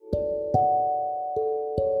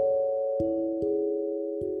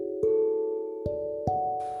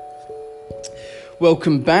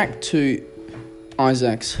Welcome back to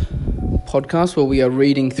Isaac's podcast, where we are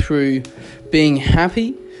reading through Being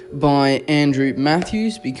Happy by Andrew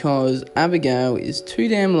Matthews, because Abigail is too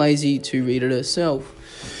damn lazy to read it herself.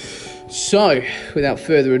 So, without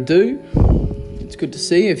further ado, it's good to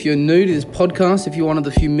see you. If you're new to this podcast, if you're one of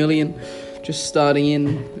the few million just starting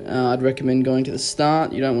in, I'd recommend going to the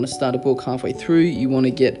start. You don't want to start a book halfway through. You want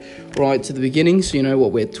to get right to the beginning so you know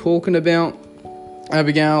what we're talking about.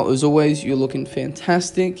 Abigail, as always, you're looking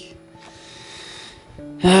fantastic.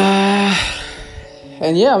 We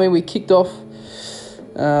kicked off,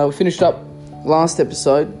 we finished up last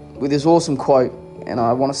episode with this awesome quote, and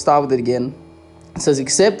I want to start with it again. It says,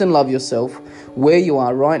 "Accept and love yourself where you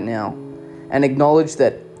are right now, and acknowledge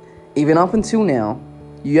that even up until now,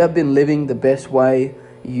 you have been living the best way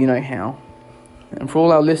you know how." And for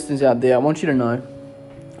all our listeners out there, I want you to know,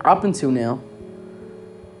 up until now,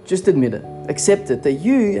 just admit it. Accept it, that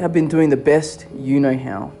you have been doing the best you know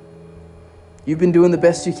how. You've been doing the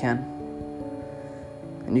best you can.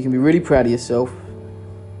 And you can be really proud of yourself.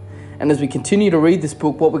 And as we continue to read this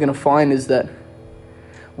book, what we're going to find is that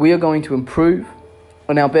we are going to improve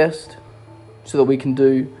on our best so that we can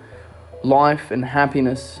do life and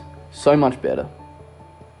happiness so much better.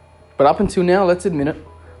 But up until now, let's admit it.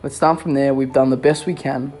 Let's start from there. We've done the best we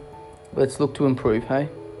can. Let's look to improve, hey?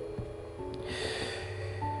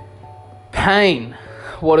 Pain.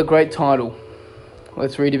 What a great title.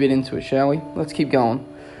 Let's read a bit into it, shall we? Let's keep going.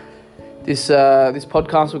 This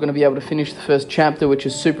podcast, we're going to be able to finish the first chapter, which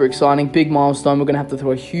is super exciting. Big milestone. We're going to have to throw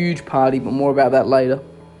a huge party, but more about that later.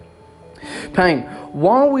 Pain.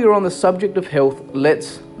 While we are on the subject of health,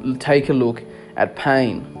 let's take a look at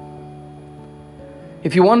pain.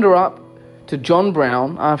 If you wander up to John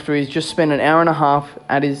Brown after he's just spent an hour and a half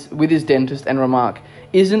with his dentist and remark,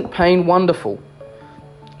 "Isn't pain wonderful?"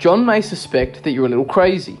 John may suspect that you're a little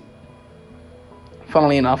crazy.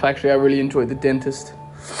 Funnily enough, actually, I really enjoyed the dentist.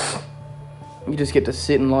 You just get to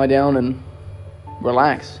sit and lie down and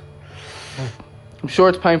relax. I'm sure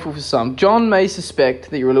it's painful for some. John may suspect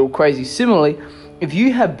that you're a little crazy. Similarly, if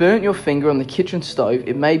you have burnt your finger on the kitchen stove,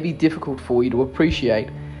 it may be difficult for you to appreciate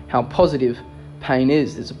how positive pain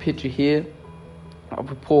is. There's a picture here of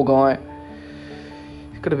a poor guy.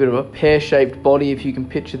 He's got a bit of a pear-shaped body, if you can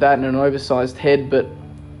picture that, and an oversized head, but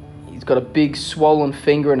he's got a big swollen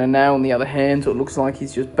finger and a nail in the other hand, so it looks like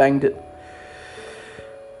he's just banged it.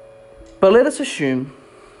 But let us assume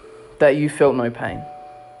that you felt no pain.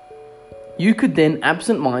 You could then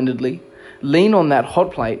absent-mindedly lean on that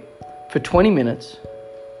hot plate for 20 minutes.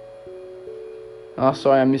 Oh,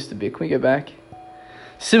 sorry, I missed a bit. Can we go back?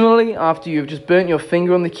 Similarly, after you've just burnt your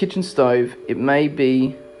finger on the kitchen stove, it may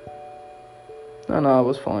be... No, it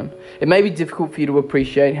was fine. It may be difficult for you to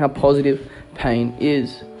appreciate how positive pain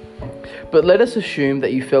is. But let us assume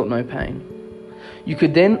that you felt no pain. You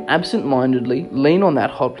could then absent-mindedly lean on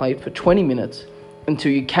that hot plate for 20 minutes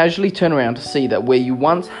until you casually turn around to see that where you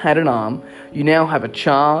once had an arm, you now have a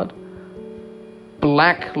charred,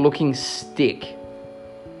 black-looking stick.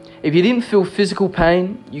 If you didn't feel physical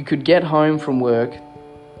pain, you could get home from work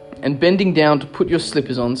and bending down to put your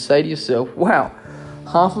slippers on, say to yourself, "Wow,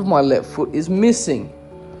 half of my left foot is missing.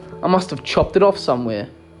 I must have chopped it off somewhere.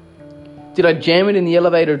 Did I jam it in the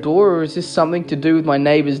elevator door, or is this something to do with my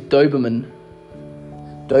neighbour's Doberman?"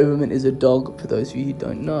 Doberman is a dog, for those of you who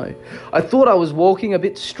don't know. "I thought I was walking a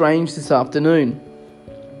bit strange this afternoon."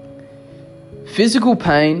 Physical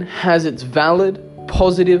pain has its valid,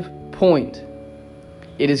 positive point.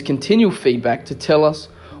 It is continual feedback to tell us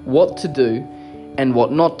what to do and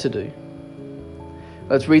what not to do.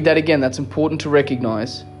 Let's read that again. That's important to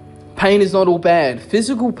recognize. Pain is not all bad.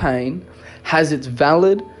 Physical pain has its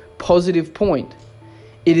valid, positive point.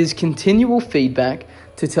 It is continual feedback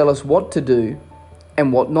to tell us what to do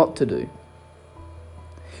and what not to do.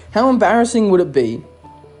 How embarrassing would it be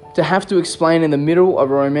to have to explain in the middle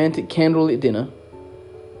of a romantic candlelit dinner,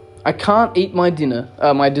 "I can't eat my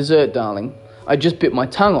dessert, darling. I just bit my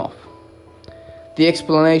tongue off." The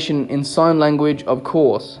explanation in sign language, of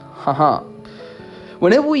course. Haha.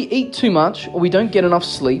 Whenever we eat too much, or we don't get enough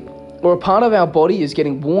sleep, or a part of our body is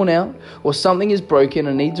getting worn out, or something is broken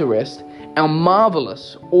and needs a rest, our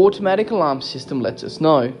marvelous automatic alarm system lets us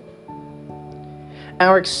know.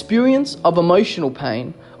 Our experience of emotional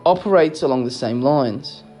pain operates along the same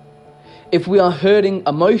lines. If we are hurting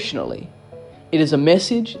emotionally, it is a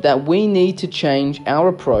message that we need to change our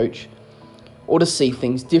approach or to see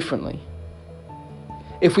things differently.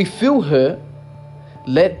 If we feel hurt,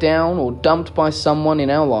 let down, or dumped by someone in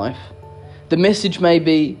our life, the message may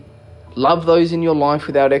be, love those in your life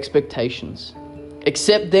without expectations.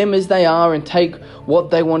 Accept them as they are and take what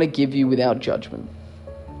they want to give you without judgment.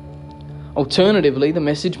 Alternatively, the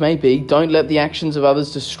message may be, don't let the actions of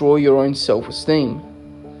others destroy your own self-esteem.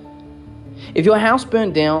 If your house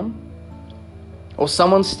burnt down or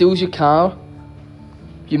someone steals your car,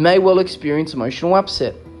 you may well experience emotional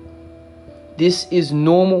upset. This is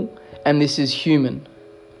normal and this is human.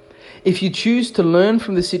 If you choose to learn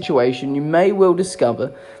from the situation, you may well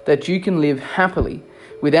discover that you can live happily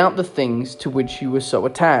without the things to which you were so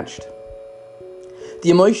attached. The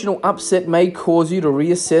emotional upset may cause you to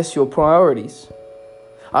reassess your priorities.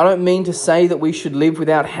 I don't mean to say that we should live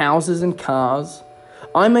without houses and cars.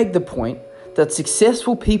 I make the point that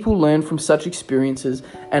successful people learn from such experiences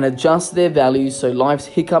and adjust their values so life's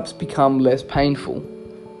hiccups become less painful.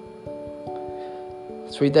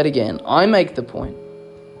 Let's read that again. I make the point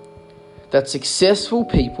that successful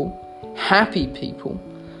people, happy people,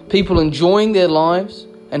 people enjoying their lives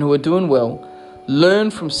and who are doing well, learn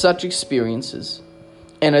from such experiences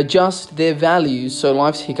and adjust their values so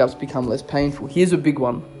life's hiccups become less painful. Here's a big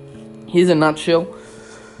one. Here's a nutshell,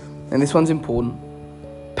 and this one's important.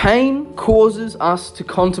 Pain causes us to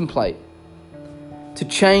contemplate, to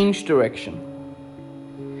change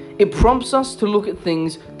direction. It prompts us to look at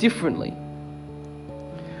things differently.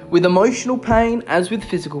 With emotional pain, as with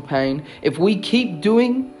physical pain, if we keep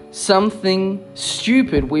doing something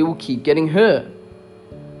stupid, we will keep getting hurt.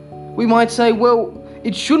 We might say, well,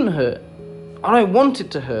 it shouldn't hurt. I don't want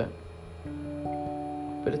it to hurt.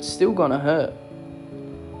 But it's still gonna hurt.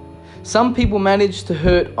 Some people manage to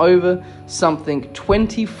hurt over something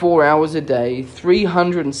 24 hours a day,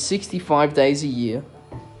 365 days a year.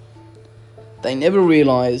 They never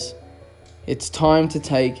realize it's time to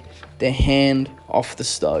take their hand off the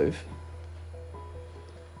stove.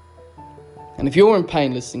 And if you're in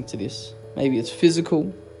pain listening to this, maybe it's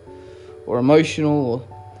physical or emotional or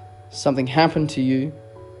something happened to you,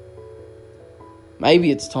 maybe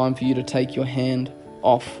it's time for you to take your hand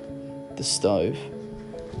off the stove.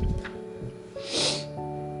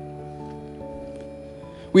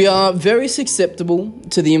 We are very susceptible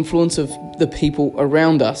to the influence of the people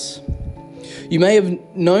around us. You may have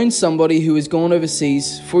known somebody who has gone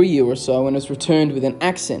overseas for a year or so and has returned with an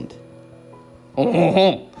accent.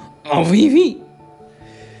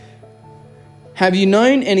 Have you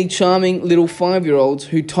known any charming little 5-year-olds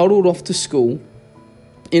who toddled off to school,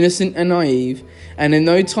 innocent and naive, and in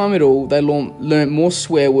no time at all they learnt more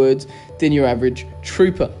swear words than your average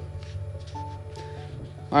trooper?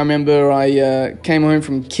 I remember I came home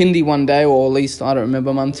from kindy one day, or at least I don't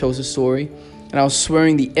remember, Mum tells a story, and I was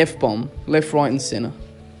swearing the F-bomb, left, right and centre.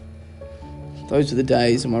 Those are the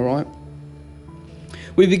days, am I right?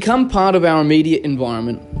 We become part of our immediate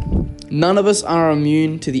environment. None of us are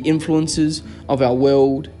immune to the influences of our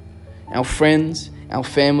world, our friends, our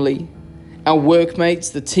family, our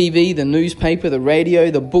workmates, the TV, the newspaper, the radio,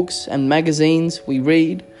 the books and magazines we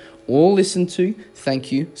read or listen to.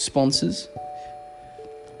 Thank you, sponsors.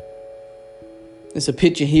 There's a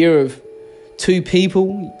picture here of two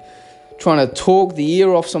people trying to talk the ear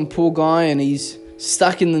off some poor guy, and he's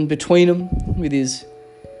stuck in between them with his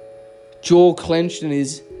jaw clenched and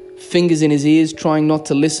his fingers in his ears trying not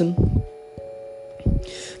to listen.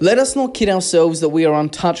 Let us not kid ourselves that we are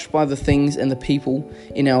untouched by the things and the people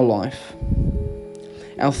in our life.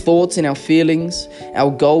 Our thoughts and our feelings,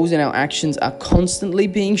 our goals and our actions are constantly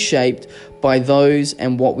being shaped by those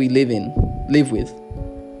and what we live with.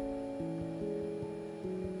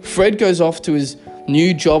 Fred goes off to his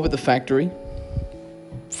new job at the factory.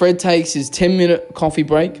 Fred takes his 10-minute coffee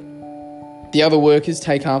break. The other workers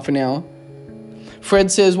take half an hour.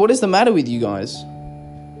 Fred says, "What is the matter with you guys?"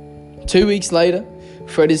 2 weeks later,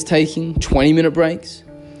 Fred is taking 20-minute breaks.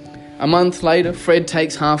 A month later, Fred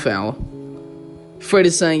takes half hour. Fred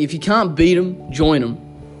is saying, if you can't beat him, join him.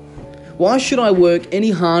 Why should I work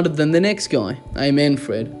any harder than the next guy? Amen,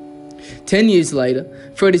 Fred. 10 years later,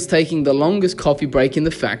 Fred is taking the longest coffee break in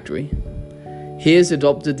the factory. He has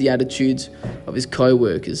adopted the attitudes of his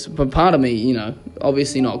co-workers. But part of me,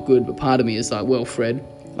 obviously not good, but part of me is like, well, Fred,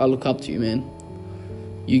 I look up to you, man.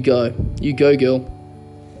 You go, girl.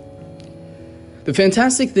 The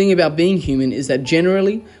fantastic thing about being human is that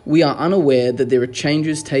generally we are unaware that there are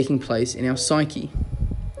changes taking place in our psyche.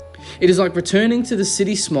 It is like returning to the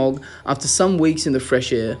city smog after some weeks in the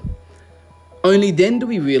fresh air. Only then do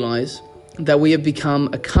we realize that we have become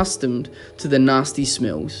accustomed to the nasty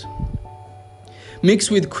smells. Mix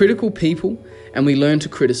with critical people and we learn to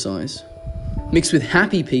criticize. Mix with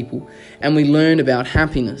happy people and we learn about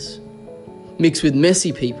happiness. Mix with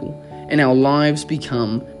messy people and our lives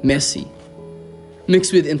become messy.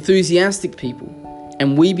 Mix with enthusiastic people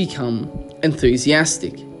and we become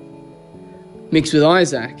enthusiastic. Mix with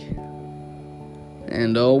Isaac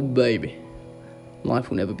and oh baby, life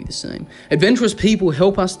will never be the same. Adventurous people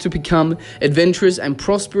help us to become adventurous, and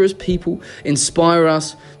prosperous people inspire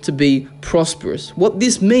us to be prosperous. What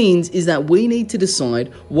this means is that we need to decide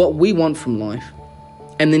what we want from life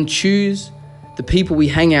and then choose the people we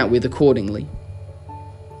hang out with accordingly.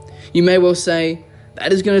 You may well say,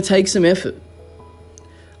 that is going to take some effort.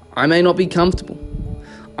 I may not be comfortable.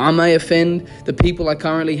 I may offend the people I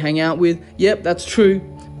currently hang out with. Yep, that's true.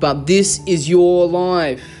 But this is your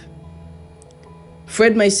life.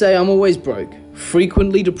 Fred may say, I'm always broke,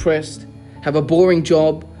 frequently depressed, have a boring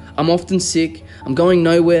job, I'm often sick, I'm going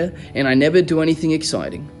nowhere, and I never do anything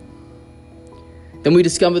exciting. Then we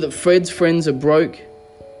discover that Fred's friends are broke,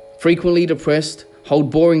 frequently depressed, hold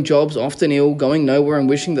boring jobs, often ill, going nowhere, and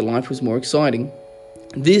wishing that life was more exciting.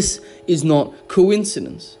 This is not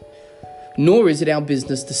coincidence, nor is it our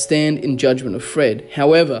business to stand in judgment of Fred.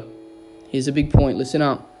 However, here's a big point, listen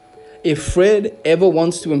up. If Fred ever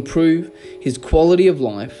wants to improve his quality of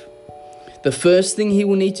life, the first thing he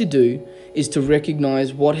will need to do is to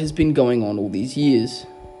recognize what has been going on all these years.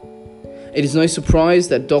 It is no surprise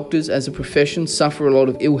that doctors as a profession suffer a lot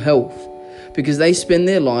of ill health because they spend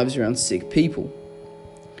their lives around sick people.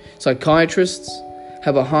 Psychiatrists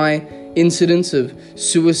have a high incidence of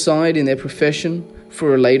suicide in their profession for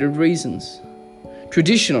related reasons.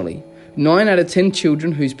 Traditionally, 9 out of 10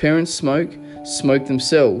 children whose parents smoke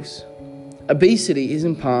themselves. Obesity is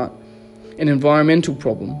in part an environmental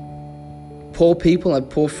problem. Poor people have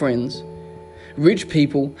poor friends. Rich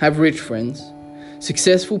people have rich friends.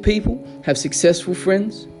 Successful people have successful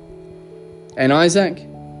friends. And Isaac,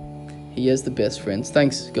 he has the best friends.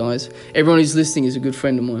 Thanks, guys. Everyone who's listening is a good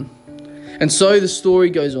friend of mine. And so the story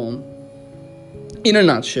goes on. In a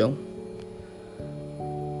nutshell,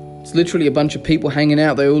 it's literally a bunch of people hanging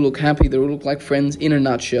out. They all look happy. They all look like friends. In a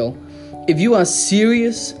nutshell, if you are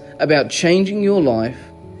serious about changing your life,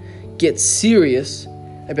 get serious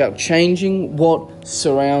about changing what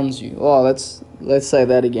surrounds you. Let's say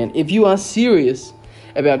that again. If you are serious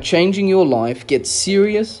about changing your life, get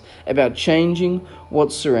serious about changing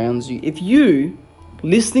what surrounds you. If you,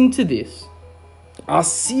 listening to this, are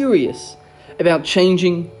serious about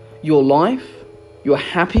changing your life, your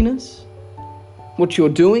happiness, what you're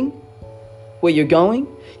doing, where you're going,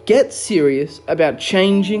 get serious about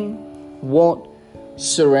changing what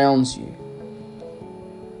surrounds you.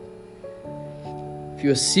 If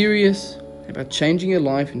you're serious about changing your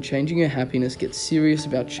life and changing your happiness, get serious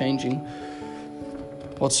about changing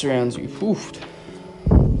what surrounds you. Oof.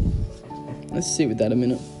 Let's sit with that a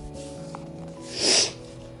minute.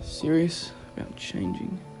 Serious about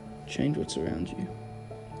change what surrounds you.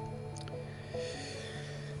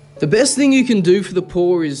 The best thing you can do for the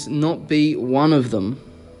poor is not be one of them.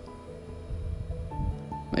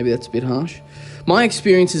 Maybe that's a bit harsh. My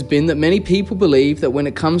experience has been that many people believe that when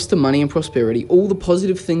it comes to money and prosperity, all the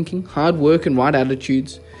positive thinking, hard work and right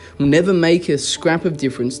attitudes will never make a scrap of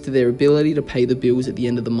difference to their ability to pay the bills at the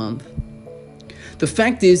end of the month. The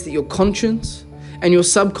fact is that your conscience and your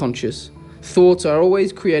subconscious thoughts are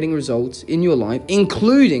always creating results in your life,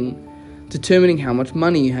 including determining how much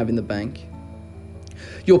money you have in the bank.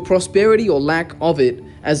 Your prosperity or lack of it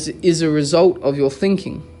is a result of your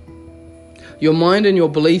thinking. Your mind and your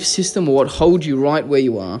belief system are what hold you right where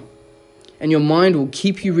you are, and your mind will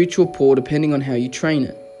keep you rich or poor depending on how you train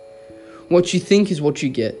it. What you think is what you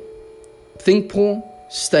get. Think poor,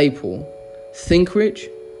 stay poor. Think rich,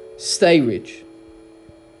 stay rich.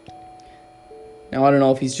 Now, I don't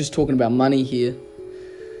know if he's just talking about money here.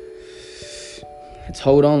 Let's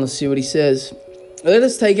hold on, let's see what he says. Let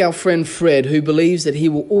us take our friend Fred, who believes that he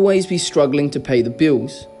will always be struggling to pay the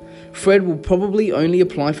bills. Fred will probably only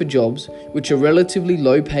apply for jobs which are relatively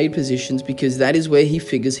low-paid positions because that is where he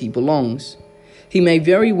figures he belongs. He may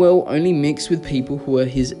very well only mix with people who are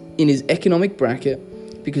in his economic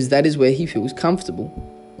bracket because that is where he feels comfortable.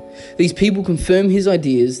 These people confirm his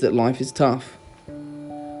ideas that life is tough.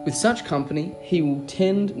 With such company, he will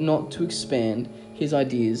tend not to expand his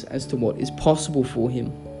ideas as to what is possible for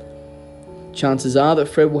him. Chances are that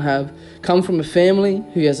Fred will have come from a family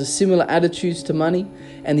who has a similar attitudes to money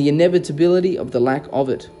and the inevitability of the lack of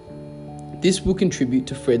it. This will contribute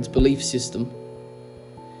to Fred's belief system.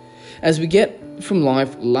 As we get from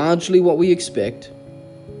life largely what we expect,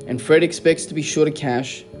 and Fred expects to be short of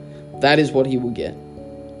cash, that is what he will get.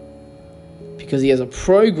 Because he has a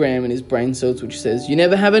program in his brain cells which says, you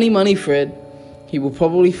never have any money, Fred. He will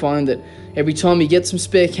probably find that every time he gets some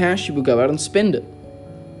spare cash, he will go out and spend it.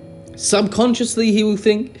 Subconsciously, he will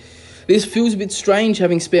think, this feels a bit strange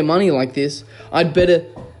having spare money like this. I'd better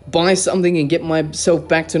buy something and get myself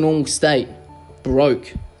back to normal state.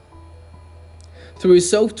 Broke. Through his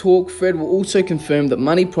self-talk, Fred will also confirm that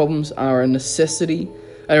money problems are a necessary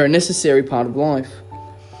part of life.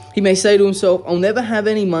 He may say to himself, "I'll never have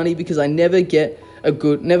any money because I never got a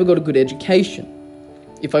good education.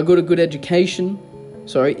 If good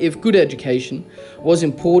education was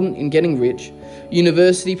important in getting rich,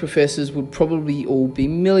 university professors would probably all be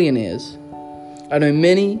millionaires. I know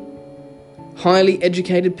many highly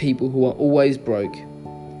educated people who are always broke,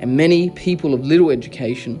 and many people of little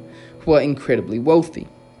education who are incredibly wealthy."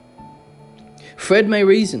 Fred may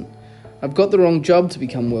reason, "I've got the wrong job to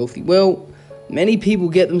become wealthy." Well, many people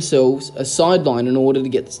get themselves a sideline in order to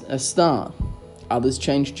get a start. Others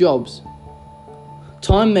change jobs.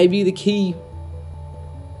 Time may be the key.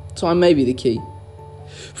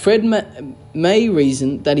 Fred may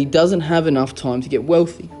reason that he doesn't have enough time to get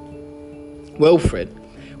wealthy. Well, Fred,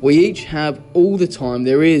 we each have all the time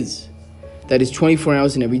there is. That is 24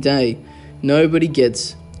 hours in every day. Nobody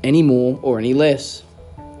gets any more or any less.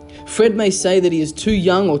 Fred may say that he is too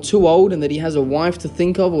young or too old, and that he has a wife to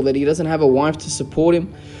think of, or that he doesn't have a wife to support him,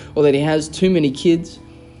 or that he has too many kids.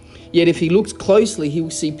 Yet if he looks closely, he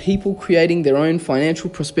will see people creating their own financial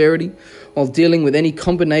prosperity while dealing with any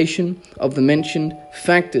combination of the mentioned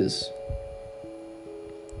factors.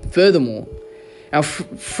 Furthermore, our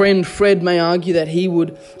friend Fred may argue that he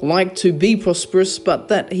would like to be prosperous, but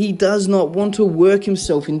that he does not want to work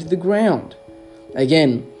himself into the ground.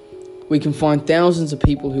 Again, we can find thousands of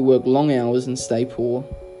people who work long hours and stay poor.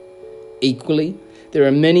 Equally, there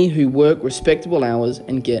are many who work respectable hours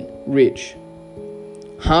and get rich.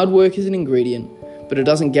 Hard work is an ingredient, but it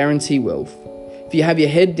doesn't guarantee wealth. If you have your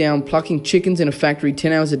head down plucking chickens in a factory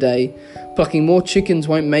 10 hours a day, plucking more chickens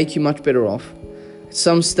won't make you much better off. At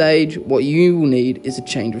some stage, what you will need is a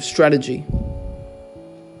change of strategy.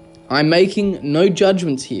 I'm making no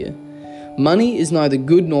judgments here. Money is neither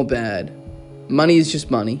good nor bad. Money is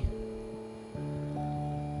just money.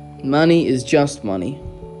 Money is just money.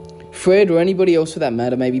 Fred, or anybody else for that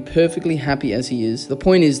matter, may be perfectly happy as he is. The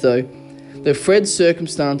point is, though, that Fred's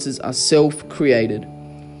circumstances are self-created.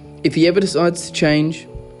 If he ever decides to change,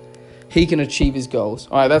 he can achieve his goals.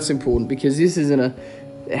 Alright, that's important, because this isn't a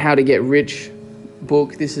how to get rich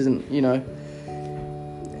book. This isn't,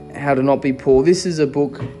 how to not be poor. This is a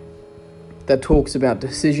book that talks about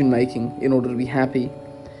decision making in order to be happy.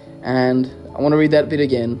 And I want to read that bit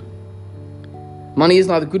again. Money is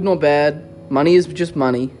neither good nor bad. Money is just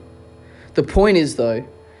money. The point is, though,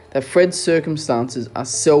 that Fred's circumstances are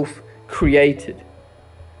self-created.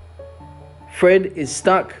 Fred is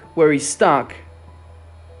stuck where he's stuck,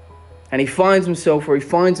 and he finds himself where he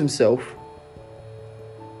finds himself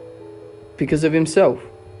because of himself.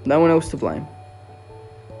 No one else to blame.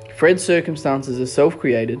 Fred's circumstances are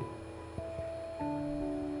self-created.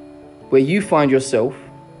 Where you find yourself,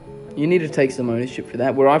 you need to take some ownership for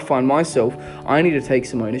that. Where I find myself, I need to take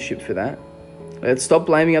some ownership for that. Let's stop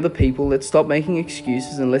blaming other people. Let's stop making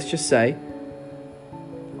excuses, and let's just say,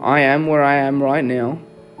 I am where I am right now,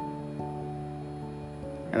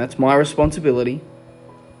 and that's my responsibility.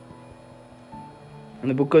 And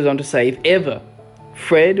the book goes on to say, if ever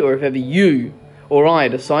Fred, or if ever you or I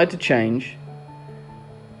decide to change,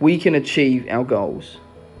 we can achieve our goals.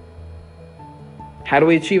 How do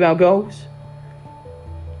we achieve our goals?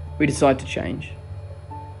 We decide to change.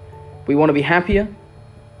 We want to be happier,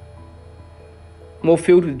 more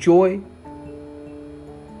filled with joy.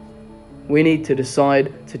 We need to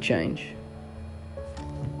decide to change.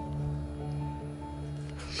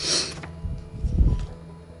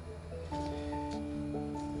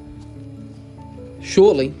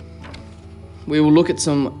 Shortly, we will look at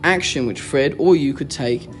some action which Fred or you could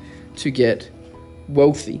take to get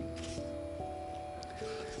wealthy.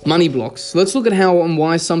 Money blocks. Let's look at how and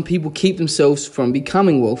why some people keep themselves from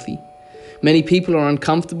becoming wealthy. Many people are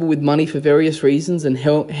uncomfortable with money for various reasons, and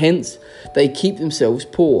hence they keep themselves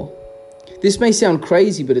poor. This may sound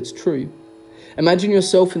crazy, but it's true. Imagine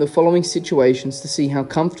yourself in the following situations to see how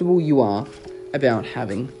comfortable you are about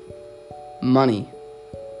having money.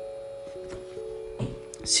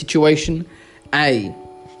 Situation A.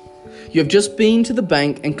 You have just been to the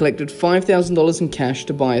bank and collected $5,000 in cash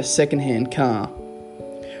to buy a second-hand car.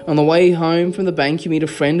 On the way home from the bank, you meet a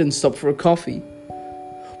friend and stop for a coffee.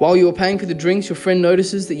 While you are paying for the drinks, your friend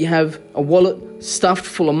notices that you have a wallet stuffed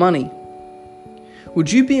full of money.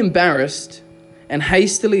 Would you be embarrassed and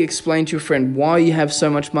hastily explain to your friend why you have so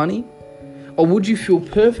much money? Or would you feel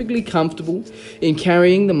perfectly comfortable in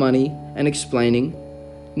carrying the money and explaining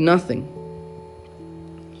nothing?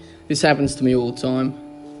 This happens to me all the time.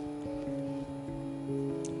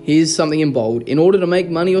 Here's something in bold. In order to make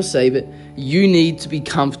money or save it, you need to be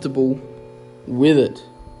comfortable with it.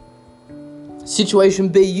 Situation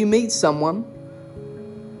B, you meet someone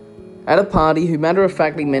at a party who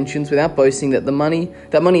matter-of-factly mentions without boasting that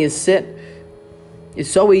money is set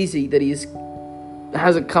is so easy that he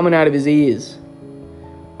has it coming out of his ears.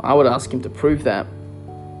 I would ask him to prove that.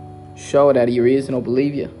 Show it out of your ears and I'll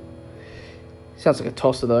believe you. Sounds like a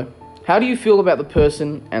tosser though. How do you feel about the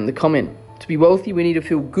person and the comment? To be wealthy, we need to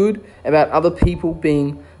feel good about other people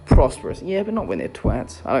being prosperous. Yeah, but not when they're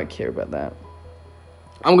twats. I don't care about that.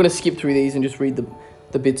 I'm going to skip through these and just read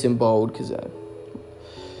the bits in bold because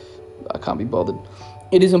I can't be bothered.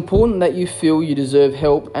 It is important that you feel you deserve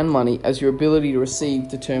help and money, as your ability to receive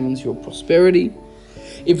determines your prosperity.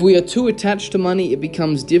 If we are too attached to money, it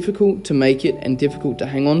becomes difficult to make it and difficult to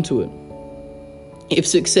hang on to it. If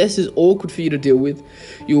success is awkward for you to deal with,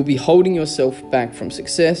 you will be holding yourself back from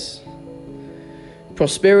success.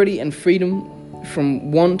 Prosperity and freedom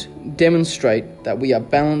from want demonstrate that we are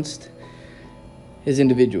balanced as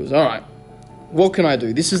individuals. All right, what can I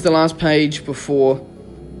do? This is the last page before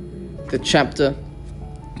the chapter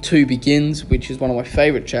 2 begins, which is one of my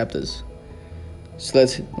favorite chapters. So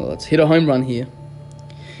let's hit a home run here.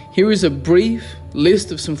 Here is a brief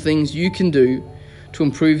list of some things you can do to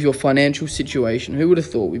improve your financial situation. Who would have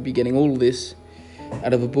thought we'd be getting all of this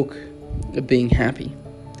out of a book of being happy?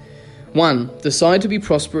 1. Decide to be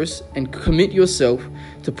prosperous and commit yourself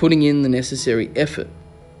to putting in the necessary effort.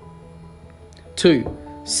 2.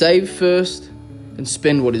 Save first and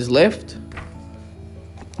spend what is left.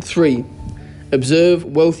 3. Observe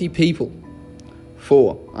wealthy people.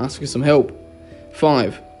 4. Ask for some help.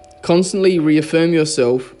 5. Constantly reaffirm to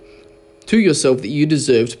yourself that you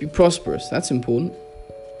deserve to be prosperous. That's important.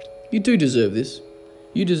 You do deserve this.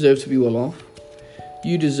 You deserve to be well off.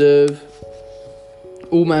 You deserve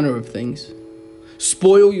all manner of things.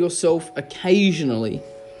 Spoil yourself occasionally.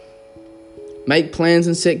 Make plans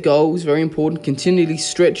and set goals, very important. Continually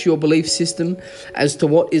stretch your belief system as to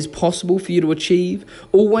what is possible for you to achieve.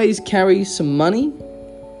 Always carry some money.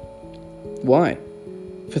 Why?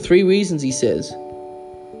 For 3 reasons, he says.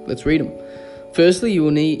 Let's read them. Firstly, you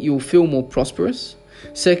will feel more prosperous.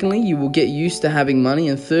 Secondly, you will get used to having money.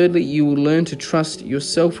 And thirdly, you will learn to trust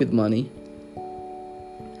yourself with money.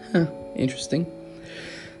 Interesting.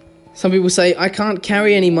 Some people say, I can't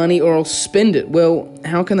carry any money or I'll spend it. Well,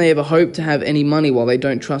 how can they ever hope to have any money while they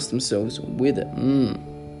don't trust themselves with it?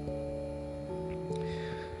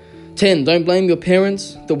 10. Don't blame your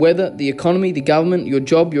parents, the weather, the economy, the government, your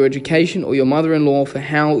job, your education, or your mother-in-law for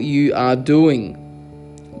how you are doing.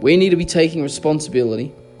 We need to be taking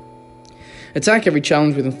responsibility. Attack every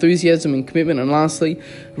challenge with enthusiasm and commitment. And lastly,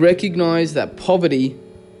 recognize that poverty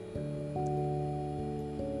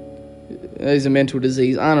is a mental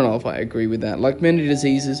disease. I don't know if I agree with that. Like many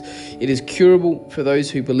diseases, it is curable for those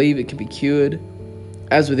who believe it can be cured.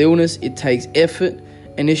 As with illness, it takes effort,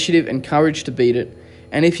 initiative, and courage to beat it.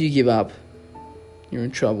 And if you give up, you're in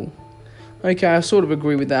trouble. Okay, I sort of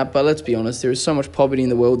agree with that, but let's be honest, there is so much poverty in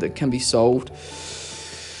the world that can be solved.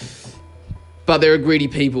 But there are greedy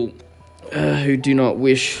people who do not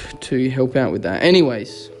wish to help out with that.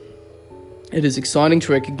 Anyways, it is exciting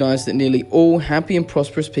to recognize that nearly all happy and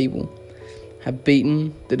prosperous people have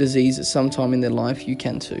beaten the disease at some time in their life. You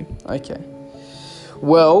can too. Okay.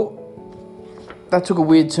 Well, that took a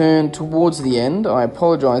weird turn towards the end. I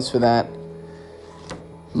apologize for that.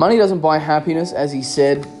 Money doesn't buy happiness, as he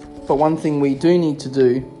said, but one thing we do need to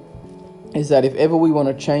do is that if ever we want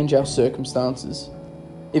to change our circumstances,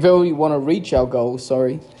 if ever we want to reach our goals,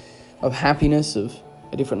 of happiness, of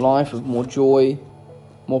a different life, of more joy,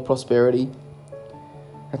 more prosperity,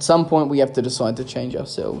 at some point we have to decide to change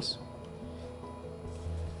ourselves.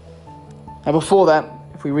 Now before that,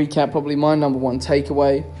 if we recap, probably my number one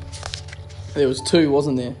takeaway, there was 2,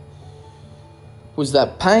 wasn't there? Was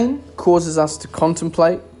that pain causes us to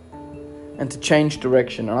contemplate and to change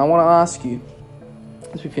direction. And I want to ask you,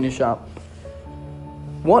 as we finish up,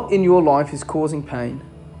 what in your life is causing pain?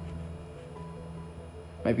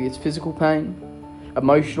 Maybe it's physical pain,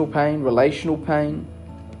 emotional pain, relational pain,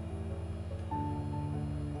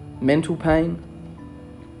 mental pain.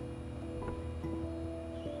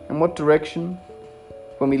 And what direction,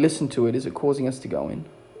 when we listen to it, is it causing us to go in?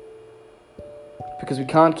 Because we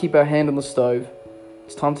can't keep our hand on the stove.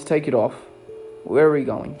 It's time to take it off. Where are we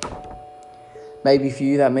going? Maybe for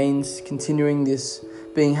you that means continuing this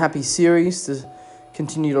Being Happy series to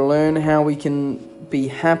continue to learn how we can be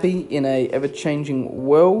happy in a ever-changing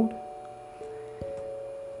world.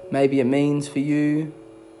 Maybe it means for you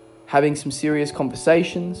having some serious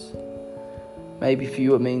conversations. Maybe for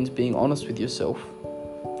you it means being honest with yourself.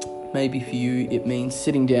 Maybe for you it means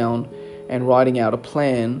sitting down and writing out a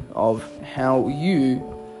plan of how you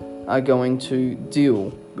are going to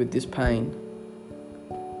deal with this pain.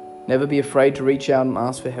 Never be afraid to reach out and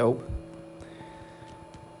ask for help.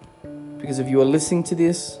 Because if you are listening to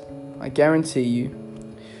this, I guarantee you,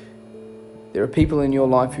 there are people in your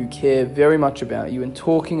life who care very much about you, and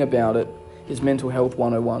talking about it is mental health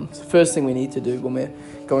 101. It's the first thing we need to do when we're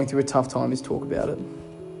going through a tough time is talk about it.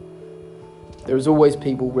 There is always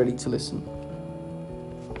people ready to listen.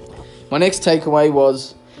 My next takeaway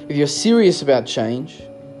was, if you're serious about change,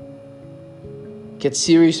 get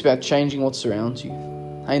serious about changing what surrounds you.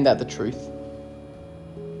 Ain't that the truth?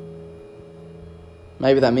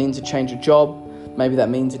 Maybe that means a change of job. Maybe that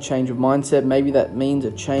means a change of mindset. Maybe that means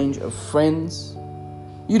a change of friends.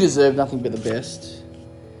 You deserve nothing but the best.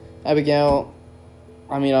 Abigail,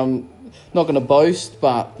 I'm not going to boast,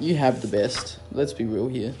 but you have the best. Let's be real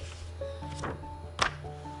here.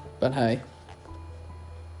 But hey,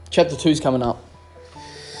 chapter 2 is coming up.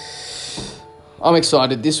 I'm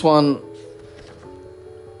excited. This one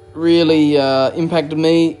really impacted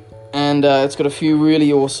me, and it's got a few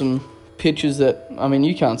really awesome pictures that,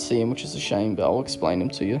 you can't see them, which is a shame, but I'll explain them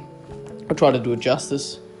to you. I'll try to do it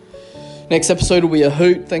justice. Next episode will be a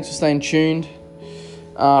hoot. Thanks for staying tuned.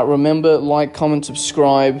 Remember, like, comment,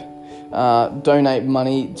 subscribe, donate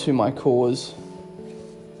money to my cause.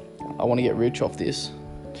 I want to get rich off this.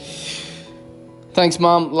 Thanks,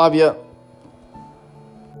 Mum. Love you.